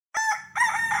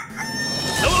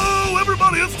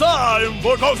everybody, it's time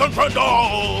for Cox and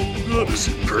Crendog! Cox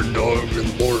and Crendog in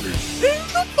the morning. In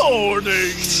the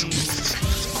morning!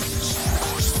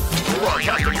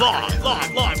 Broadcasting live!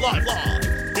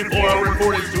 In 4-hour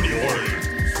recording studio audience.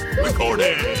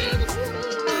 Recording!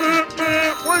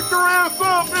 Wake your ass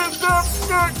up! It's the Cox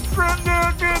and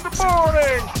Crendog in the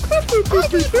morning!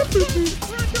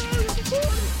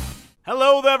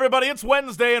 Hello there, everybody. It's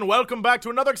Wednesday, and welcome back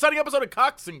to another exciting episode of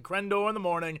Cox and Crendor in the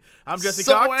Morning. I'm Jesse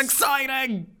Cox. So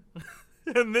exciting!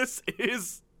 And this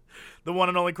is the one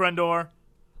and only Crendor.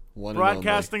 One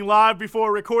broadcasting live before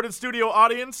a recorded studio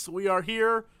audience. We are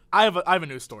here. I have a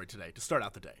news story today to start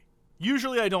out the day.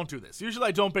 Usually I don't do this. Usually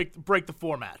I don't break the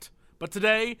format. But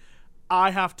today, I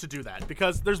have to do that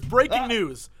because there's breaking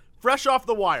news. Fresh off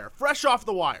the wire. Fresh off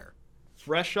the wire.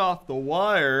 Fresh off the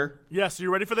wire? Yes, are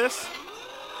you ready for this?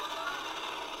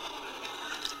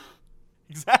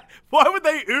 Why would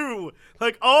they ooh?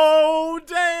 Like, oh,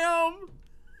 damn.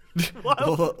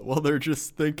 Well, they're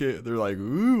just thinking, they're like,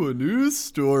 ooh, a news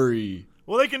story.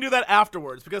 Well, they can do that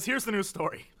afterwards, because here's the news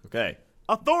story. Okay.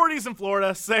 Authorities in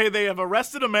Florida say they have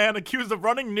arrested a man accused of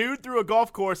running nude through a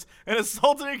golf course and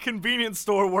assaulting a convenience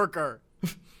store worker.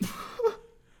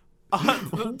 On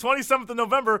the 27th of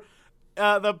November,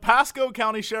 the Pasco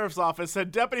County Sheriff's Office said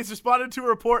deputies responded to a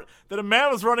report that a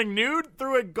man was running nude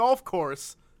through a golf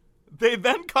course. They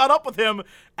then caught up with him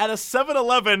at a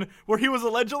 7-Eleven where he was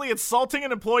allegedly assaulting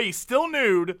an employee, still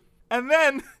nude, and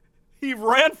then he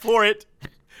ran for it,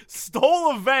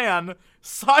 stole a van,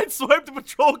 sideswiped a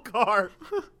patrol car,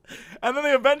 and then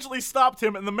they eventually stopped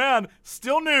him, and the man,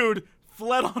 still nude,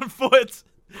 fled on foot.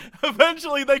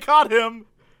 Eventually, they caught him,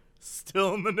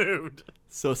 still in the nude.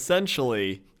 So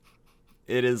essentially,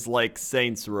 it is like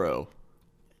Saints Row.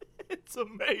 It's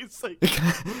amazing.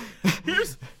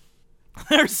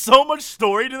 There's so much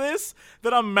story to this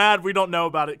that I'm mad we don't know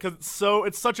about it because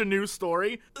it's such a new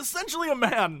story. Essentially, a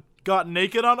man got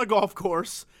naked on a golf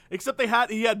course, except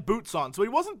he had boots on, so he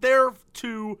wasn't there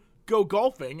to go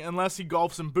golfing unless he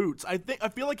golfs in boots. I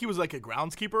feel like he was like a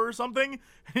groundskeeper or something,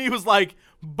 and he was like,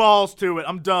 balls to it,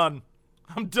 I'm done,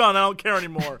 I don't care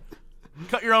anymore.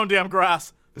 Cut your own damn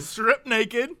grass. Stripped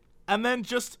naked, and then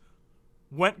just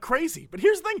went crazy. But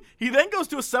here's the thing, he then goes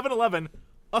to a 7-Eleven,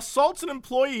 assaults an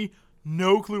employee.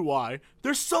 No clue why.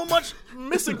 There's so much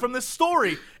missing from this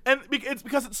story. And it's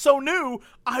because it's so new,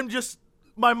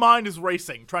 my mind is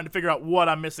racing, trying to figure out what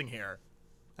I'm missing here.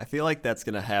 I feel like that's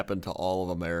going to happen to all of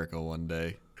America one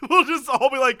day. We'll just all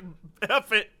be like,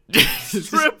 F it,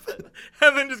 strip,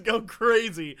 and then just go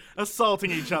crazy,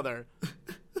 assaulting each other.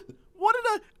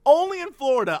 Only in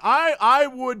Florida. I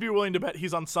would be willing to bet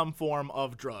he's on some form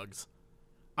of drugs.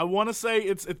 I want to say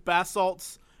it's bath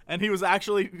salts. And he was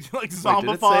actually like zombified. Wait,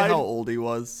 did it say how old he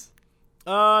was?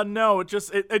 No, it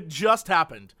just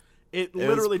happened. It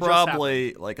literally was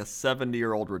probably like a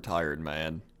 70-year-old retired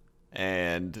man,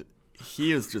 and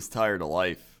he is just tired of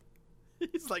life.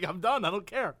 He's like, I'm done. I don't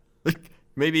care.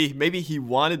 Maybe he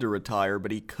wanted to retire,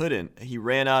 but he couldn't. He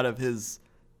ran out of his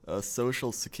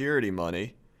Social Security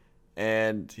money,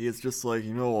 and he is just like,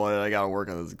 you know what? I gotta work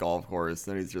on this golf course.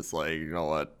 And he's just like, you know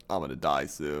what? I'm gonna die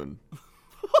soon.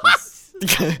 What?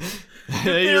 Your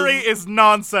theory is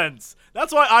nonsense.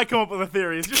 That's why I come up with a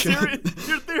theory.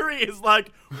 Your theory is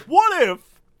like, what if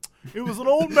it was an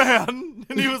old man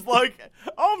and he was like,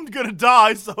 I'm gonna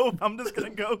die, so I'm just gonna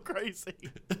go crazy.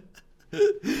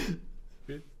 I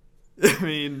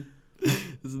mean,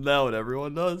 isn't that what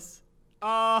everyone does?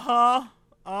 And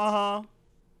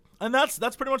that's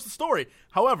pretty much the story.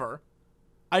 However,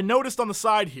 I noticed on the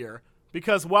side here,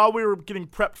 because while we were getting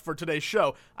prepped for today's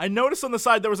show, I noticed on the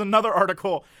side there was another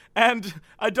article, and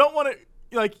I don't want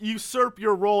to usurp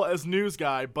your role as news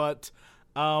guy, but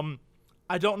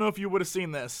I don't know if you would have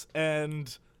seen this,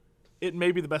 and it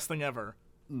may be the best thing ever.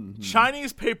 Mm-hmm.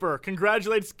 Chinese paper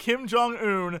congratulates Kim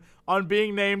Jong-un on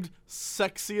being named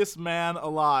sexiest man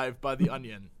alive by The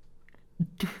Onion.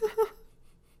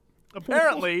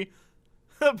 Apparently,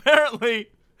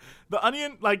 The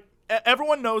Onion,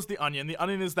 everyone knows The Onion. The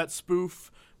Onion is that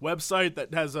spoof website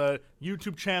that has a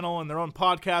YouTube channel and their own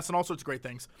podcast and all sorts of great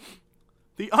things.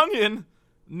 The Onion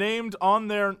named on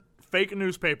their fake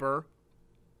newspaper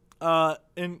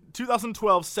in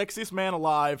 2012, sexiest man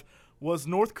alive was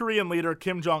North Korean leader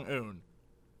Kim Jong-un.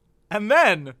 And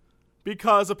then,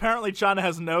 because apparently China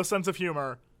has no sense of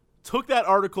humor, took that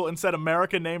article and said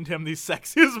America named him the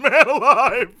sexiest man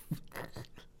alive.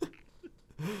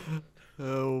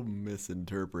 Oh,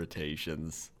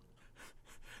 misinterpretations.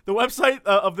 The website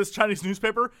of this Chinese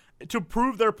newspaper, to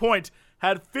prove their point,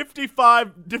 had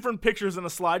 55 different pictures in a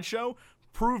slideshow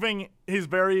proving his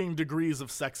varying degrees of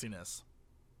sexiness.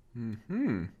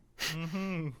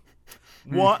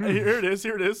 One, here it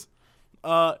is.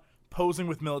 Posing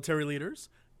with military leaders,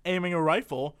 aiming a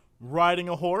rifle, riding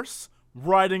a horse,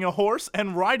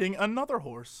 and riding another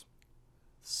horse.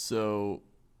 So,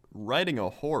 riding a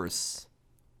horse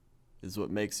is what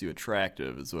makes you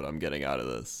attractive, is what I'm getting out of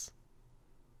this.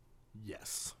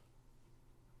 Yes.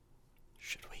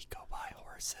 Should we go buy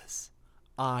horses?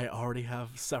 I already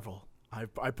have several. I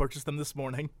purchased them this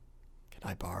morning. Can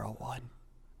I borrow one?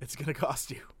 It's gonna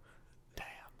cost you. Damn.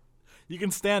 You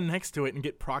can stand next to it and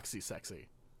get proxy sexy.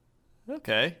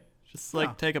 Okay. Just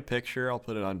take a picture. I'll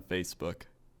put it on Facebook.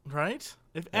 Right?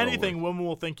 If That'll anything, women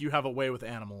will think you have a way with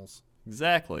animals.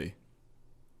 Exactly.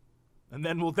 And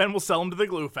then we'll sell them to the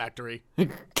glue factory. Hey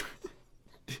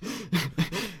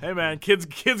man, kids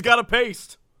gotta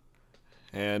paste.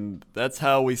 And that's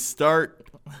how we start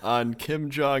on Kim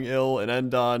Jong-il and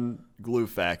end on Glue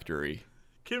Factory.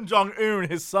 Kim Jong-un,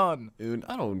 his son.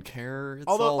 I don't care. It's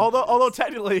Although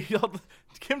technically,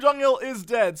 Kim Jong-il is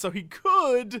dead, so he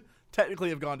could technically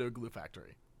have gone to a glue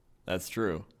factory. That's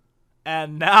true.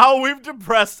 And now we've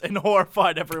depressed and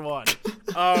horrified everyone.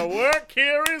 Our work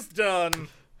here is done.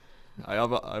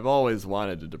 I've always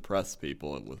wanted to depress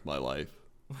people with my life.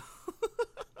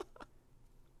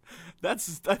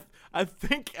 I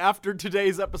think after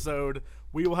today's episode,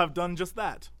 we will have done just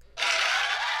that.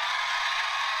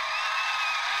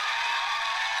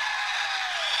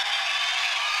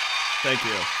 Thank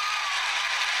you.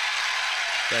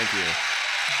 Thank you.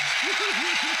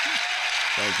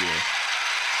 Thank you.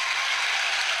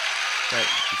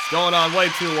 It's going on way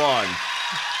too long.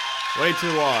 Way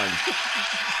too long.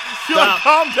 Stop.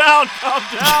 Calm down.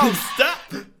 Stop.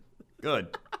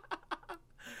 Good.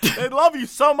 They love you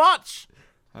so much.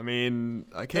 I mean,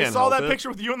 I can't They saw help that it. picture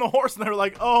with you and the horse, and they were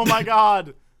like, oh my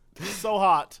god, so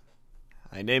hot.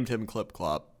 I named him Clip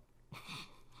Clop.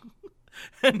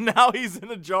 And now he's in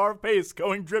a jar of paste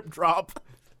going drip drop.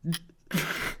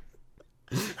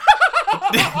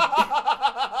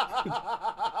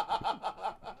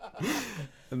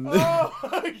 Oh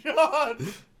my god.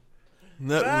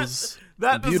 That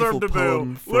That deserved a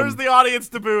boo. Where's the audience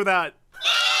to boo that?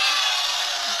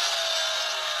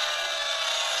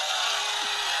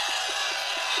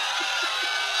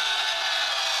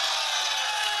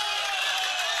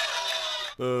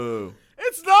 Boo.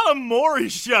 It's not a Maury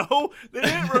show. They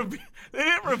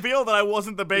didn't reveal that I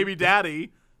wasn't the baby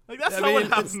daddy. Like that's not what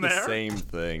happened it's there. the same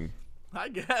thing. I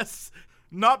guess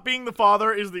not being the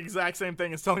father is the exact same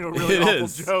thing as telling a really It awful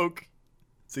is. joke.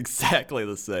 It's exactly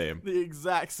the same. The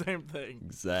exact same thing.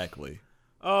 Exactly.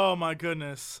 Oh my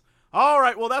goodness. All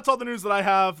right, well that's all the news that I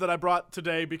have that I brought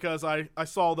today because I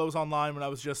saw those online when I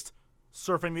was just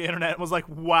surfing the internet and was like,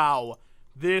 wow,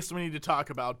 this we need to talk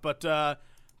about. But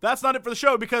that's not it for the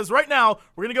show because right now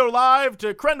we're going to go live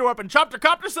to Crendor up in Chopper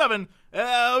Copter 7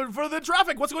 for the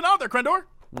traffic. What's going on there, Crendor?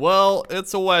 Well,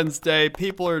 it's a Wednesday.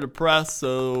 People are depressed,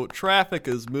 so traffic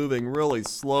is moving really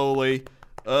slowly.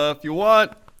 If you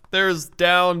want, there's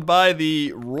down by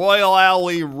the Royal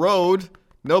Alley Road.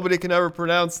 Nobody can ever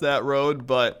pronounce that road,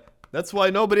 but that's why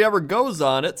nobody ever goes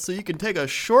on it, so you can take a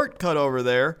shortcut over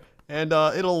there, and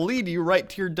it'll lead you right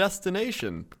to your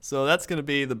destination. So that's going to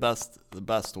be the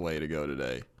best way to go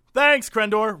today. Thanks,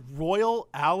 Crendor. Royal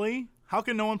Alley? How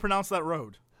can no one pronounce that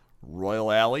road? Royal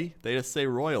Alley? They just say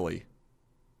royally.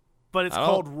 But it's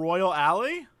called Royal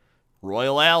Alley?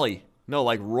 Royal Alley. No,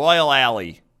 like Royal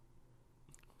Alley.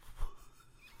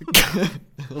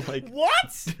 Like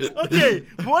What? Okay,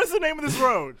 what is the name of this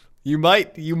road? you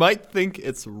might think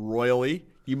it's royally.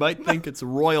 You might think it's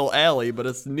Royal Alley, but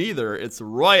it's neither. It's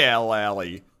Royal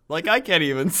Alley. Like I can't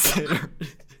even say it.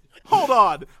 Hold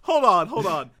on.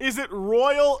 Is it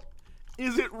Royal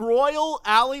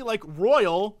Alley like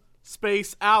Royal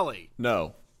Space Alley?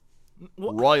 No.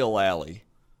 What? Royal Alley.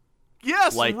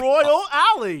 Yes, Like, Royal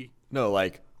Alley. No,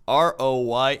 like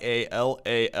ROYALALLY.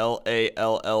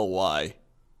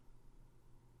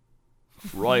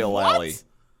 Royal What? Alley.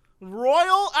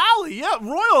 Royal Alley. Yeah,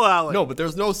 Royal Alley. No, but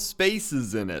there's no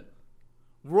spaces in it.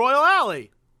 Royal Alley.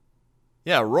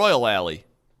 Yeah, Royal Alley.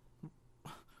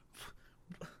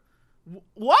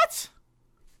 What?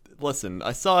 Listen,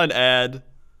 I saw an ad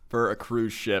for a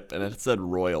cruise ship and it said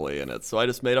royally in it, so I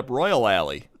just made up Royal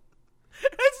Alley.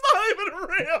 It's not even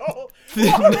real.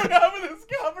 Why are we having this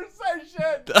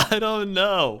conversation? I don't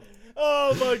know.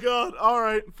 Oh my god. All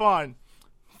right, fine.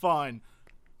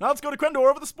 Now let's go to Crendor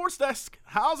over the sports desk.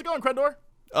 How's it going, Crendor?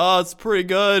 Oh, it's pretty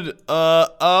good. I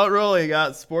don't really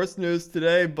got sports news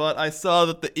today, but I saw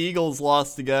that the Eagles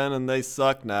lost again and they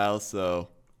suck now, so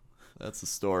that's the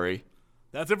story.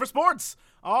 That's it for sports.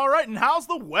 All right, and how's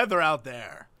the weather out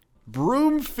there?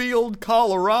 Broomfield,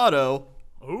 Colorado.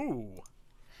 Ooh.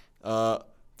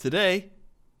 Today,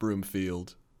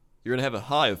 Broomfield. You're going to have a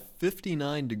high of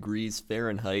 59 degrees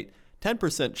Fahrenheit,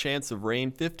 10% chance of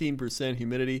rain, 15%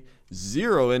 humidity,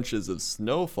 0 inches of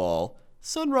snowfall.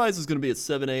 Sunrise is going to be at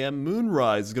 7 a.m.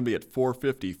 Moonrise is going to be at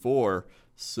 4:54.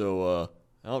 So,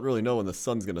 I don't really know when the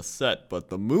sun's going to set, but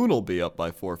the moon will be up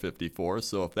by 4:54.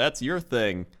 So if that's your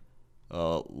thing,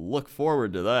 look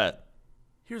forward to that.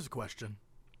 Here's a question.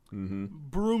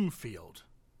 Broomfield.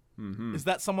 Is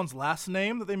that someone's last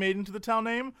name that they made into the town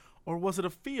name? Or was it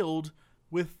a field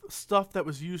with stuff that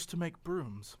was used to make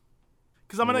brooms?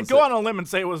 Because I'm going to go on a limb and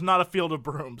say it was not a field of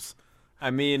brooms. I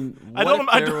mean, I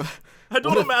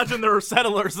don't imagine there were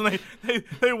settlers and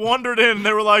they wandered in and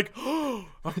they were like, oh,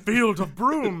 a field of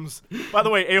brooms. By the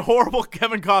way, a horrible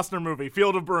Kevin Costner movie,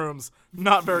 Field of Brooms.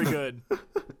 Not very good.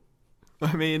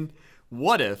 I mean,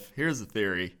 what if, here's the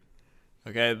theory.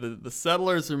 Okay, the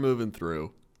settlers are moving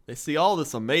through. They see all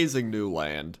this amazing new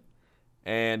land,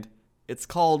 and it's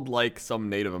called like some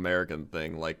Native American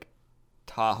thing, like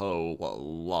Tahoe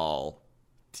Lol.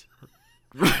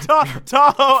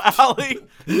 Tahoe Alley.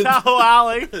 Tahoe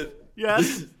Alley.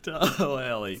 Yes. Tahoe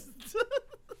Alley.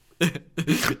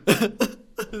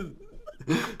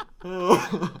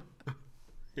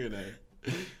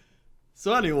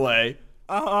 So anyway,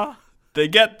 they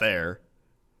get there,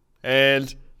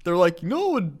 and they're like, you know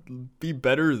what would be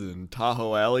better than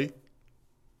Tahoe Alley?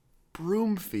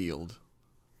 Broomfield.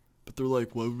 But they're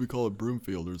like, why would we call it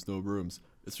Broomfield? There's no brooms.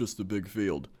 It's just a big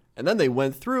field. And then they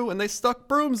went through and they stuck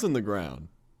brooms in the ground.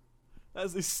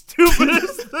 That's the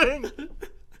stupidest thing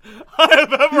I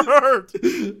have ever heard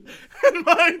in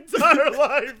my entire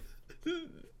life.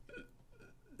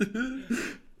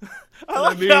 I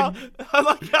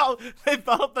like how they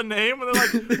thought up the name and they're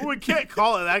like, well, we can't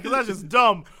call it that because that's just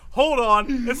dumb. Hold on.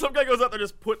 And some guy goes out there and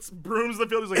just puts brooms in the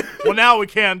field. He's like, well, now we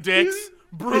can, dicks.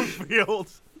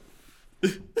 Broomfield.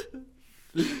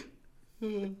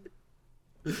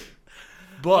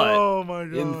 But oh my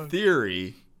God. In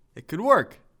theory, it could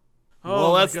work. Oh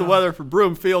well, that's the weather for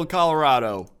Broomfield,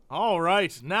 Colorado. All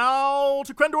right. Now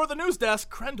to Crendor, the news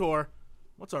desk. Crendor,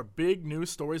 what's our big news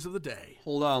stories of the day?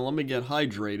 Hold on, let me get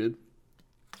hydrated.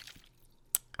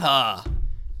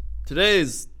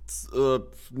 Today's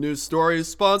news story is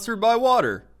sponsored by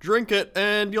water. Drink it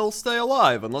and you'll stay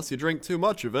alive, unless you drink too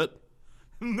much of it.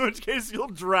 In which case you'll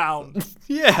drown.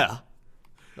 Yeah.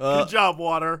 Good job,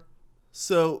 water.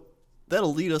 So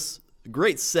that'll lead us,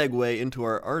 great segue into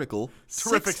our article.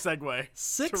 Terrific segue.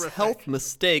 Six health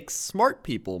mistakes smart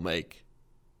people make.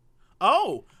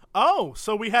 Oh,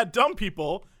 so we had dumb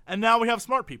people, and now we have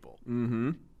smart people.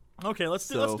 Mm-hmm. Okay, let's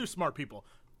do smart people.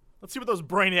 Let's see what those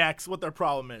brainiacs, what their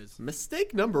problem is.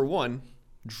 Mistake number 1,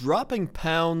 dropping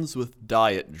pounds with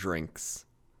diet drinks.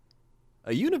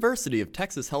 A University of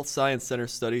Texas Health Science Center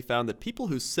study found that people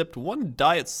who sipped one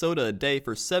diet soda a day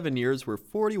for 7 years were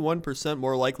 41%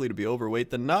 more likely to be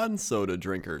overweight than non-soda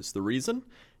drinkers. The reason?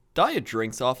 Diet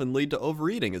drinks often lead to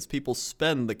overeating as people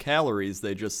spend the calories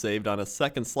they just saved on a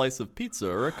second slice of pizza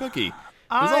or a cookie.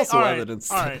 There's also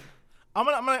evidence. All right. I'm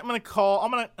gonna call.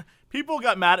 People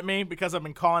got mad at me because I've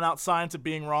been calling out science of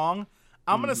being wrong.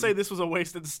 I'm gonna say this was a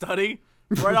wasted study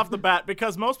right off the bat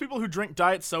because most people who drink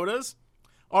diet sodas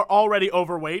are already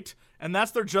overweight, and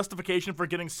that's their justification for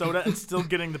getting soda and still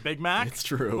getting the Big Mac. It's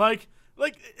true. Like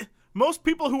most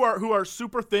people who are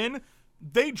super thin,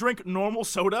 they drink normal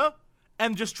soda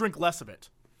and just drink less of it.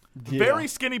 Yeah.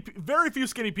 Very few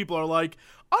skinny people are like,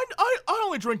 I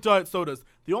only drink diet sodas.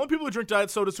 The only people who drink diet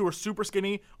sodas who are super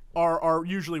skinny are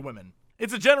usually women.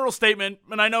 It's a general statement,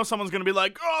 and I know someone's going to be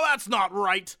like, oh, that's not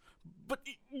right. But,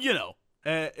 you know,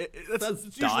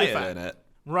 it's usually a fact. In it.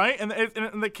 Right?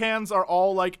 And the cans are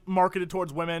all, like, marketed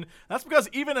towards women. That's because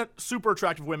even super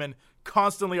attractive women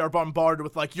constantly are bombarded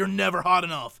with, like, you're never hot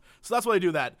enough. So that's why they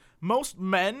do that. Most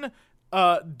men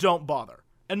don't bother.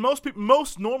 And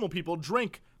most normal people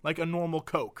drink, like, a normal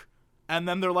Coke. And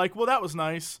then they're like, well, that was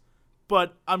nice,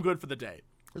 but I'm good for the day.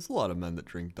 There's a lot of men that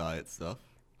drink diet stuff.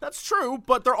 That's true,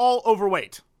 but they're all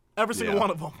overweight. Every single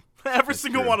one of them. Every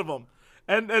single one of them.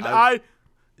 And I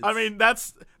mean,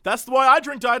 that's why I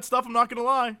drink diet stuff. I'm not gonna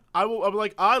lie. I'll be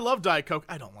like, I love Diet Coke.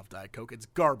 I don't love Diet Coke. It's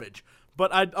garbage.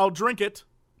 But I'll drink it.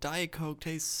 Diet Coke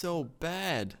tastes so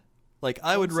bad. Like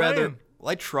I would rather.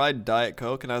 I tried Diet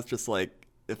Coke and I was just like,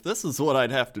 if this is what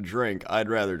I'd have to drink, I'd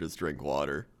rather just drink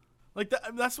water. Like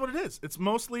that's what it is. It's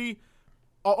mostly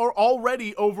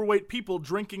already overweight people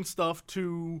drinking stuff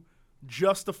to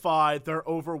justify their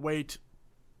overweight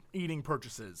eating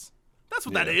purchases. That's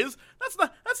what that is. This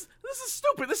is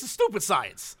stupid. This is stupid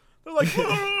science. They're like,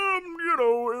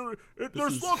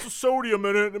 there's lots of sodium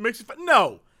in it. It makes you fat.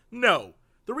 No.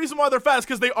 The reason why they're fat is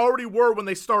because they already were when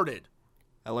they started.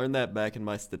 I learned that back in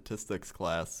my statistics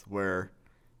class, where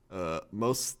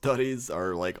most studies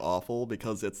are like awful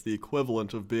because it's the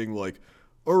equivalent of being like,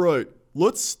 all right,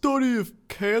 let's study if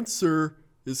cancer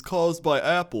is caused by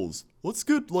apples. Let's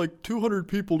get like 200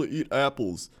 people to eat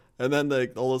apples, and then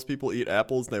all those people eat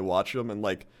apples and they watch them, and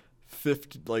like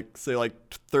 50, like say like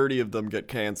 30 of them get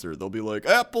cancer. They'll be like,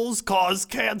 apples cause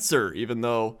cancer, even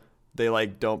though they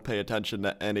like don't pay attention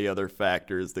to any other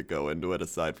factors that go into it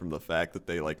aside from the fact that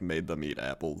they like made them eat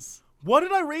apples. What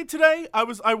did I read today?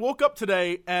 I woke up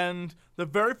today and the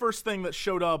very first thing that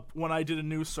showed up when I did a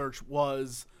news search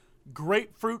was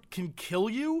grapefruit can kill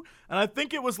you. And I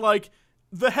think it was like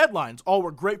the headlines all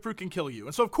were grapefruit can kill you.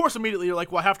 And so of course immediately you're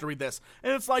like, well, I have to read this.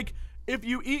 And it's like if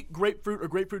you eat grapefruit or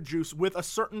grapefruit juice with a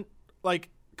certain like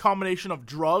combination of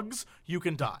drugs, you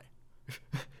can die.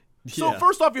 So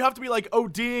first off, you have to be like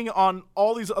ODing on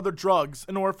all these other drugs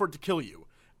in order for it to kill you.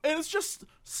 And it's just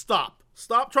stop.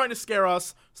 Stop trying to scare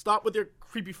us. Stop with your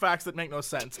creepy facts that make no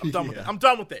sense. I'm done with it. I'm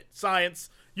done with it.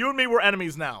 Science. You and me, we're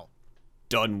enemies now.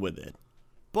 Done with it.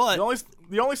 But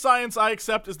the only science I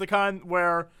accept is the kind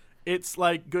where it's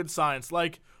like good science.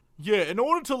 Like, yeah, in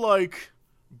order to like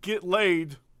get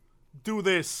laid, do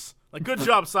this. Like, good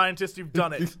job, scientists. You've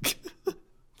done it.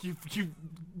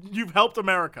 You've helped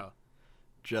America.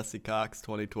 Jesse Cox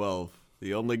 2012.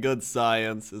 The only good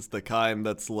science is the kind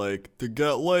that's like, to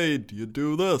get laid, you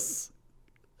do this.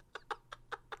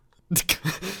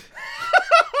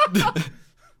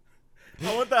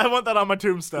 I want that on my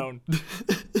tombstone.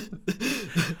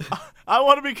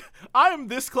 I am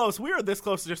this close. We are this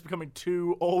close to just becoming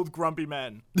two old grumpy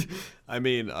men. I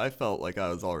mean, I felt like I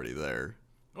was already there.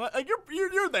 Well,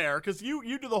 you're there because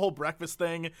you do the whole breakfast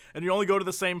thing, and you only go to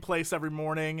the same place every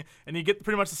morning, and you get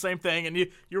pretty much the same thing, and you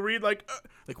read like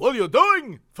what are you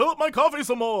doing? Fill up my coffee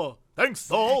some more. Thanks,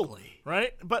 Saul.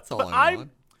 Right? But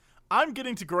I'm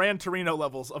getting to Gran Torino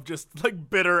levels of just like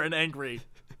bitter and angry.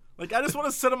 Like I just want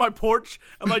to sit on my porch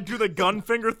and like do the gun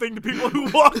finger thing to people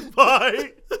who walk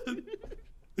by.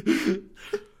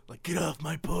 Like get off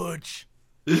my porch.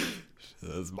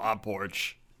 That's my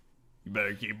porch. You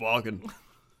better keep walking.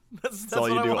 That's all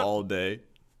you do all day.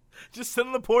 Just sit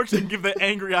on the porch and give the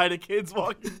angry eye to kids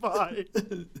walking by.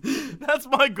 That's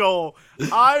my goal.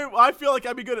 I feel like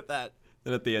I'd be good at that.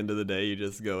 And at the end of the day, you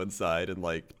just go inside and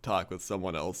like talk with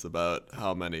someone else about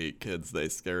how many kids they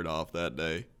scared off that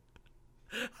day.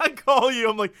 I call you.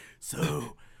 I'm like,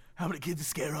 so how many kids you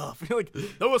scare off? And you're like,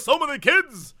 there were so many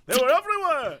kids. They were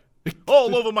everywhere,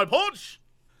 all over my porch.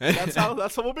 That's how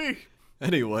we'll be.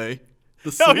 Anyway.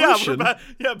 The solution,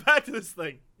 back to this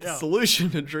thing. The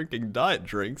solution to drinking diet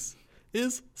drinks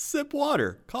is sip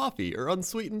water, coffee, or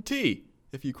unsweetened tea.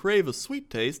 If you crave a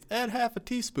sweet taste, add half a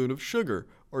teaspoon of sugar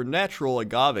or natural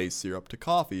agave syrup to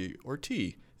coffee or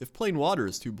tea. If plain water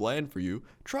is too bland for you,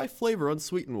 try flavor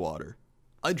unsweetened water.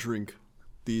 I drink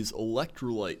these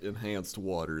electrolyte-enhanced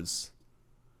waters.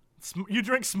 You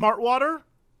drink smart water?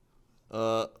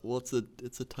 Well,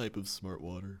 it's a type of smart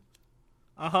water.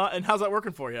 And how's that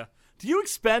working for you? Do you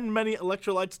expend many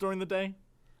electrolytes during the day?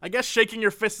 I guess shaking your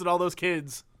fist at all those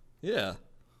kids. Yeah.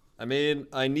 I mean,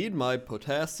 I need my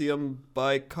potassium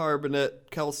bicarbonate,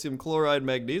 calcium chloride,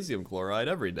 magnesium chloride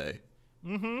every day.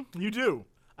 You do.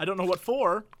 I don't know what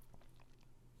for,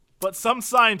 but some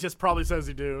scientist probably says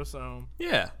you do, so.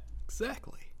 Yeah,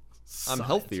 exactly. I'm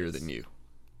healthier than you.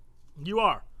 You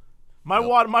are. My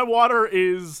water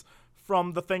is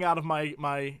from the thing out of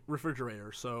my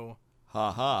refrigerator, so.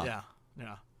 Ha.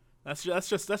 Yeah. That's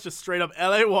just straight up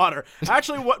LA water.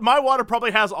 Actually, what my water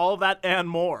probably has all of that and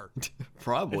more.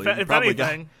 Probably. If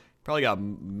anything. Probably got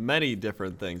many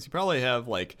different things. You probably have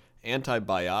like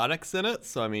antibiotics in it,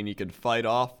 so I mean you can fight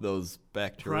off those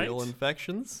bacterial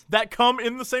infections that come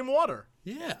in the same water.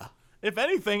 Yeah. If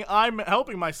anything, I'm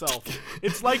helping myself.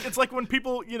 It's like when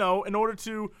people, in order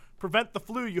to prevent the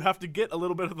flu, you have to get a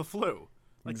little bit of the flu.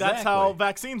 Like That's how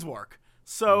vaccines work.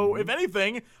 So, if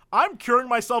anything, I'm curing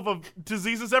myself of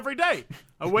diseases every day.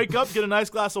 I wake up, get a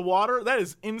nice glass of water. That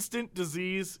is instant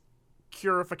disease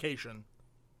curification.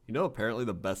 Apparently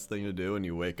the best thing to do when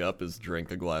you wake up is drink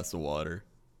a glass of water.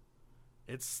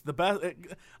 It's the best.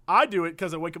 I do it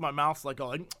because I wake up my mouth's like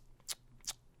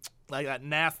that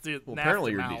nasty. Well, nasty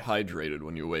apparently you're mouth. dehydrated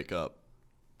when you wake up.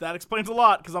 That explains a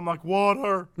lot because I'm like,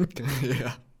 water.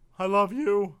 Yeah. I love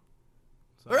you.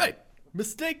 So. All right.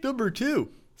 Mistake number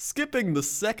 2. Skipping the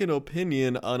second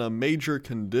opinion on a major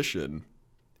condition.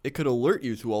 It could alert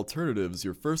you to alternatives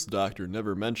your first doctor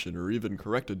never mentioned or even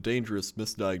correct a dangerous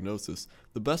misdiagnosis.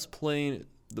 The best plan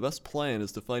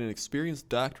is to find an experienced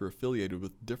doctor affiliated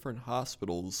with different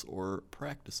hospitals or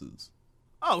practices.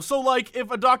 Oh, so like if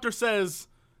a doctor says,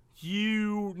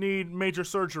 you need major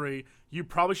surgery, you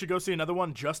probably should go see another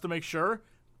one just to make sure.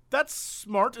 That's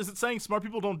smart. Is it saying smart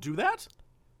people don't do that?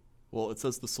 Well, it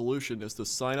says the solution is to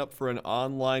sign up for an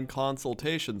online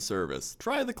consultation service.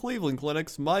 Try the Cleveland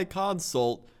Clinic's My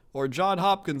Consult or Johns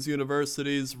Hopkins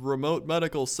University's Remote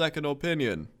Medical Second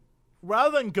Opinion.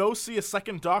 Rather than go see a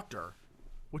second doctor,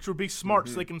 which would be smart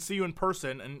so they can see you in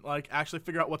person and like actually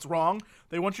figure out what's wrong,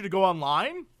 they want you to go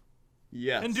online?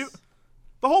 Yes. And do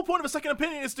the whole point of a second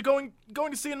opinion is to going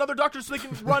to see another doctor so they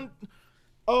can run.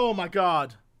 Oh my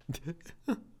god.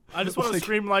 I just want to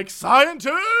scream like,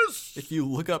 scientists! If you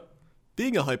look up,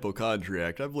 being a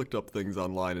hypochondriac, I've looked up things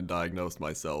online and diagnosed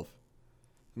myself.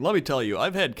 And let me tell you,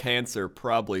 I've had cancer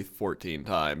probably 14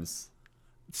 times.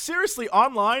 Seriously,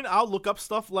 online, I'll look up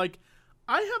stuff like,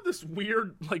 I have this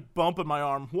weird, like, bump in my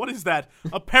arm. What is that?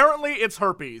 Apparently, it's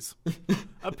herpes.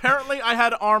 Apparently, I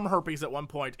had arm herpes at one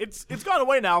point. It's gone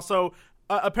away now, so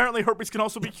apparently herpes can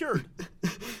also be cured.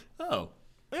 Oh.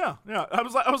 Yeah. I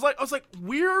was like,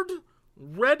 weird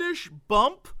reddish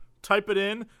bump. Type it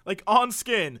in, like on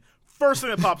skin. First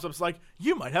thing that pops up is like,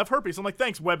 you might have herpes. I'm like,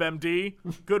 thanks, WebMD.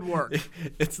 Good work.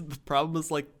 It's the problem is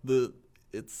like the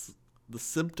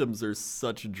symptoms are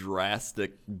such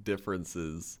drastic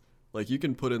differences. Like you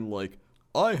can put in like,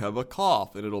 I have a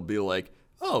cough, and it'll be like,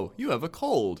 oh, you have a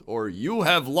cold, or you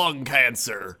have lung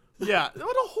cancer. Yeah,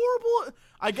 what a horrible.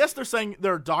 I guess they're saying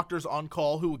there are doctors on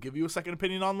call who will give you a second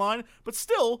opinion online, but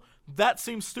still, that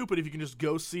seems stupid if you can just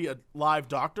go see a live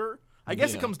doctor. I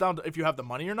guess it comes down to if you have the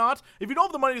money or not. If you don't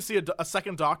have the money to see a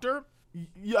second doctor,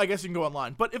 I guess you can go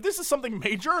online. But if this is something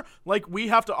major, like we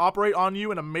have to operate on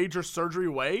you in a major surgery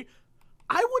way,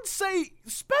 I would say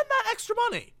spend that extra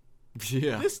money.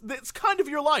 Yeah. It's kind of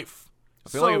your life. I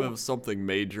feel like if it was something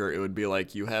major, it would be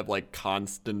like you have like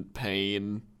constant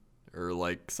pain or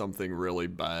like something really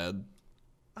bad.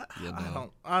 You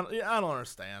know? I don't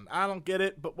understand. I don't get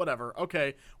it, but whatever.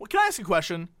 Okay. Well, can I ask you a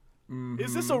question? Mm-hmm.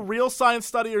 Is this a real science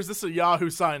study or is this a Yahoo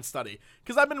science study?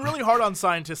 Because I've been really hard on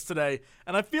scientists today,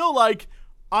 and I feel like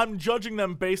I'm judging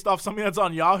them based off something that's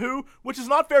on Yahoo, which is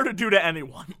not fair to do to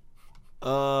anyone.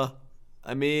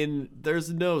 I mean,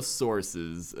 there's no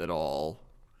sources at all.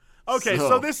 Okay,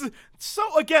 so this is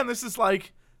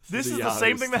the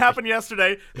same thing that happened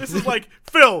yesterday. This is like,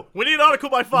 Phil, we need an article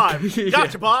by 5.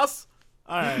 Gotcha, boss.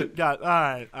 All right.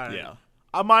 Yeah.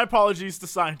 My apologies to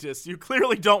scientists. You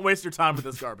clearly don't waste your time with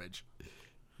this garbage.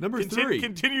 Number 3.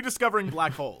 Continue discovering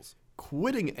black holes.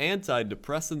 Quitting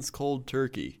antidepressants cold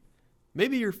turkey.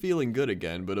 Maybe you're feeling good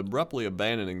again, but abruptly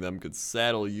abandoning them could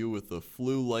saddle you with a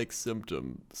flu-like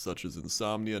symptom, such as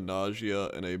insomnia, nausea,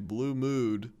 and a blue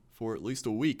mood for at least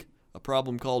a week. A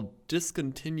problem called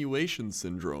discontinuation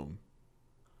syndrome.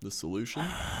 The solution?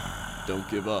 Don't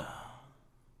give up.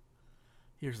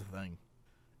 Here's the thing.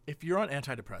 If you're on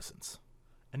antidepressants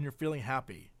and you're feeling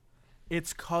happy,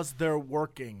 it's because they're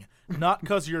working, not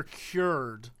because you're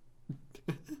cured.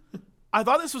 I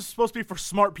thought this was supposed to be for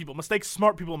smart people, mistakes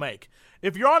smart people make.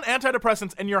 If you're on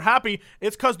antidepressants and you're happy,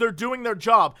 it's because they're doing their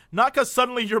job, not because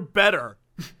suddenly you're better.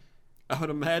 I would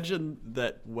imagine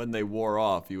that when they wore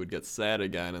off, you would get sad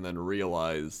again and then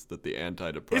realize that the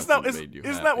antidepressant made you happy.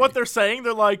 Isn't that what they're saying?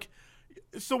 They're like,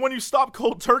 so when you stop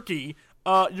cold turkey,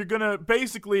 you're going to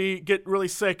basically get really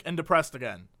sick and depressed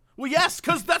again. Well, yes,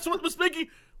 because that's what was making...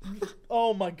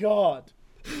 Oh, my God.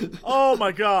 Oh,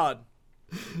 my God.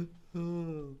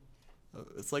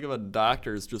 It's like if a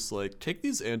doctor's just like, take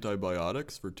these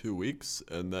antibiotics for 2 weeks,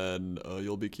 and then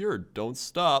you'll be cured. Don't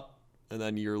stop. And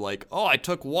then you're like, oh, I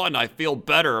took one. I feel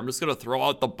better. I'm just going to throw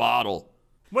out the bottle.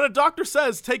 When a doctor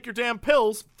says, take your damn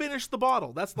pills, finish the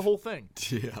bottle. That's the whole thing.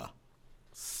 Yeah.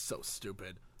 So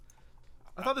stupid.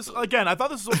 I thought this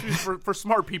was supposed to be for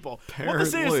smart people. Apparently. What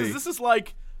this is, this is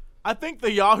like, I think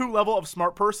the Yahoo level of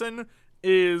smart person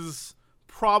is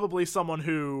probably someone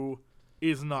who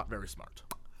is not very smart.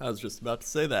 I was just about to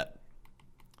say that.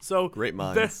 So great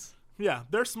minds.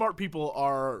 Their smart people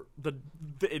are the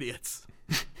idiots.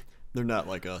 They're not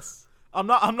like us. I'm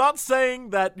not saying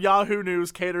that Yahoo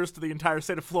News caters to the entire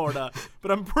state of Florida,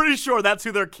 but I'm pretty sure that's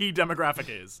who their key demographic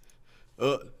is.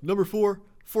 Number 4,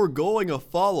 foregoing a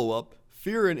follow-up.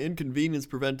 Fear and inconvenience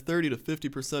prevent 30 to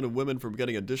 50% of women from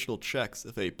getting additional checks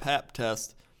if a Pap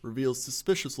test reveals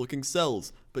suspicious-looking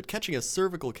cells, but catching a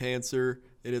cervical cancer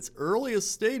in its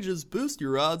earliest stages boosts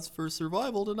your odds for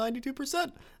survival to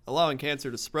 92%. Allowing cancer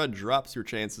to spread drops your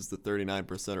chances to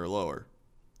 39% or lower.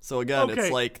 So again,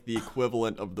 It's like the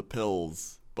equivalent of the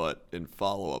pills, but in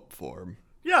follow-up form.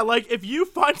 Yeah, like if you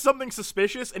find something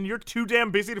suspicious and you're too damn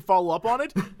busy to follow up on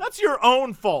it, that's your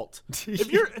own fault.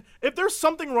 If there's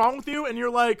something wrong with you and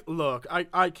you're like, look,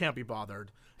 I can't be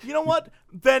bothered. You know what?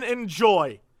 Then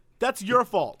enjoy. That's your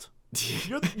fault.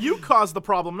 You caused the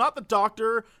problem, not the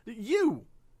doctor. You.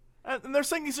 And they're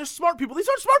saying these are smart people. These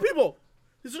aren't smart people.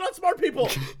 These are not smart people.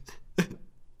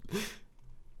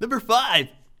 Number 5.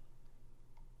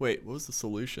 Wait, what was the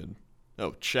solution?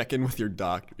 Oh, check in with your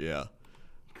doctor. Yeah.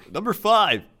 Number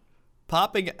 5.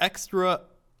 Popping extra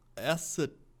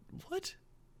what?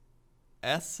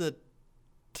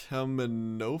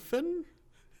 Acetaminophen?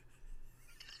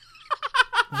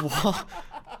 What?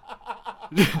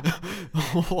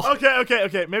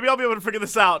 Okay. Maybe I'll be able to figure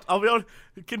this out. I'll be able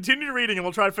to continue reading and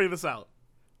we'll try to figure this out.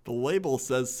 The label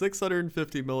says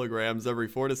 650 milligrams every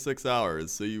 4 to 6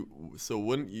 hours. So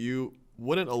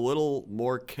wouldn't a little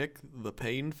more kick the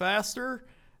pain faster?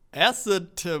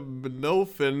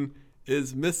 Acetaminophen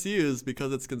is misused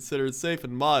because it's considered safe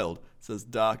and mild, says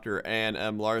Dr. Ann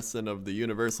M. Larson of the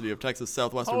University of Texas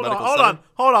Southwestern Medical Center.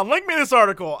 Hold on. Link me this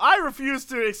article. I refuse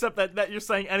to accept that you're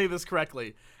saying any of this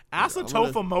correctly.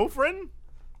 Acetophenophrine?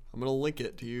 I'm going to link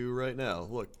it to you right now.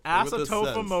 Look.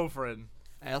 Acetophenophrine.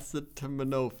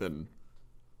 Acetaminophen.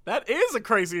 That is a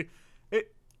crazy...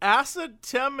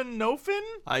 Acetaminophen?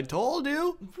 I told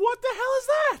you. What the hell is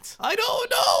that? I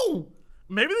don't know.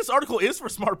 Maybe this article is for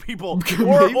smart people,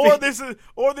 or this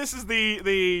is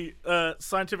the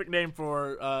scientific name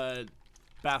for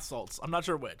bath salts. I'm not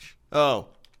sure which. Oh,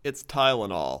 it's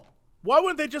Tylenol. Why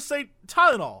wouldn't they just say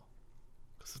Tylenol?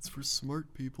 Because it's for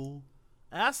smart people.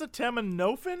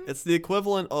 Acetaminophen? It's the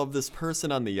equivalent of this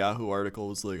person on the Yahoo article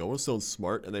was like, I want to sound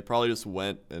smart, and they probably just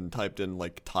went and typed in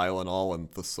like Tylenol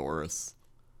and thesaurus.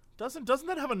 Doesn't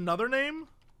that have another name?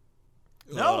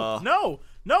 No.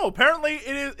 Apparently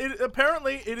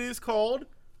it is called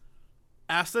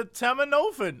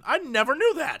acetaminophen. I never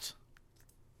knew that.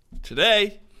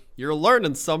 Today, you're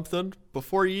learning something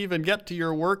before you even get to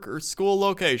your work or school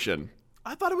location.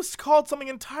 I thought it was called something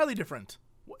entirely different.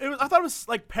 I thought it was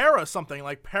like something,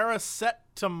 like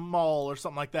paracetamol or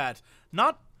something like that.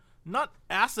 Not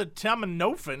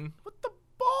acetaminophen. What the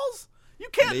balls? You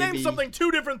can't name something two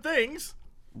different things.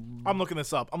 I'm looking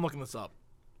this up.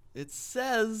 It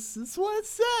says, it's what it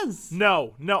says.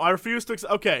 No, I refuse to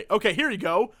accept. Okay, here you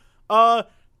go.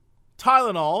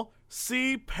 Tylenol,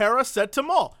 C,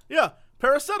 paracetamol. Yeah,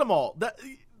 paracetamol. That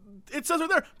it says right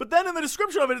there. But then in the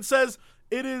description of it, it says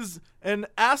it is an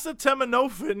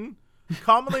acetaminophen,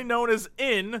 commonly known as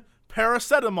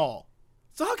paracetamol.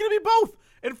 So how can it be both?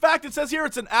 In fact, it says here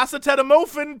it's an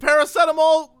acetaminophen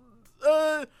paracetamol.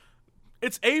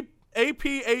 It's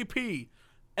APAP.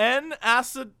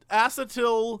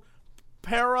 N-acetyl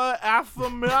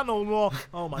paracetamol.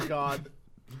 Oh my god.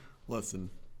 Listen,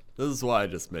 this is why I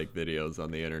just make videos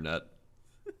on the internet.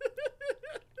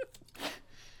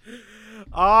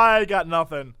 I got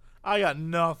nothing.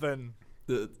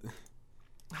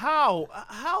 How?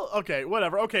 Okay,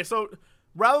 whatever. Okay, so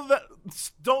rather than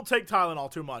don't take Tylenol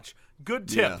too much. Good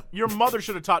tip. Yeah. Your mother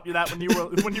should have taught you that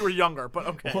when you were younger. But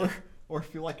okay. Or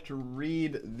if you like to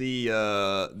read the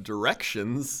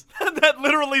directions that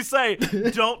literally say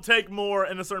don't take more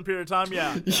in a certain period of time.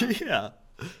 Yeah.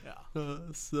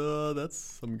 So that's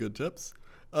some good tips.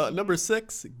 Number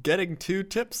 6, getting too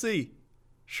tipsy.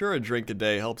 Sure, a drink a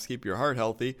day helps keep your heart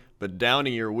healthy, but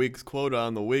downing your week's quota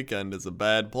on the weekend is a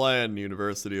bad plan,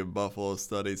 University of Buffalo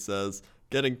study says.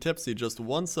 Getting tipsy just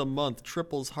once a month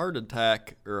triples heart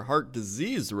attack or heart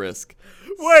disease risk.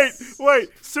 Wait.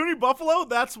 SUNY Buffalo?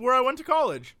 That's where I went to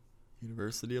college.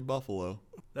 University of Buffalo.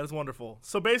 That is wonderful.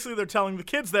 So basically they're telling the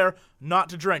kids there not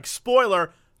to drink.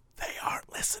 Spoiler, they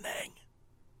aren't listening.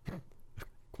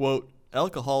 Quote,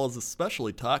 alcohol is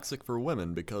especially toxic for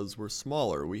women because we're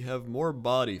smaller. We have more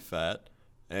body fat,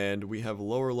 and we have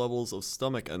lower levels of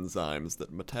stomach enzymes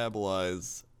that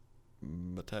metabolize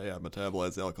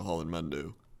alcohol than men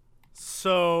do.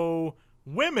 So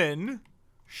women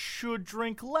should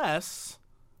drink less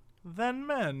than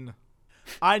men.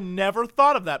 I never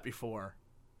thought of that before.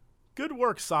 Good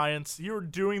work, science. You're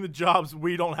doing the jobs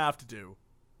we don't have to do.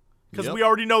 Because we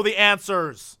already know the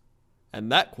answers. And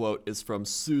that quote is from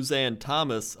Suzanne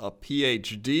Thomas, a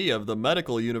PhD of the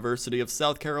Medical University of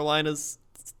South Carolina's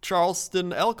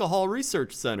Charleston Alcohol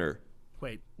Research Center.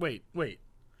 Wait.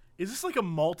 Is this like a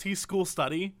multi-school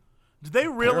study? Did they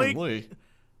really? Apparently.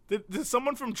 Did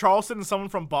someone from Charleston and someone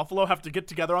from Buffalo have to get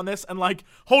together on this and like,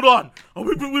 hold on,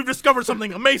 we've discovered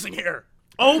something amazing here.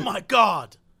 Oh my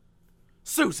God.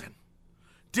 Susan,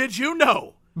 did you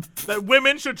know that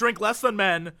women should drink less than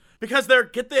men because they're,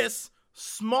 get this,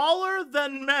 smaller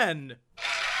than men?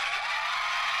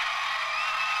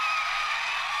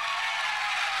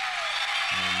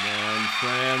 And then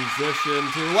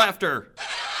transition to laughter.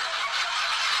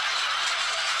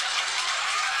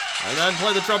 And then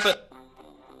play the trumpet.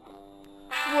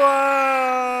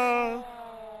 Whoa!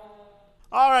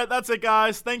 All right, that's it,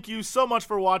 guys. Thank you so much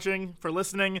for watching, for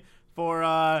listening,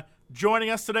 for joining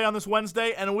us today on this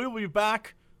Wednesday, and we will be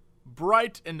back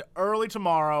bright and early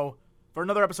tomorrow for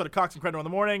another episode of Cox and Crendor in the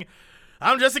Morning.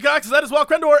 I'm Jesse Cox, that is Walt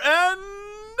Crendor,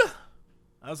 and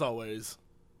as always,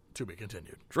 to be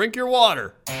continued. Drink your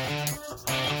water.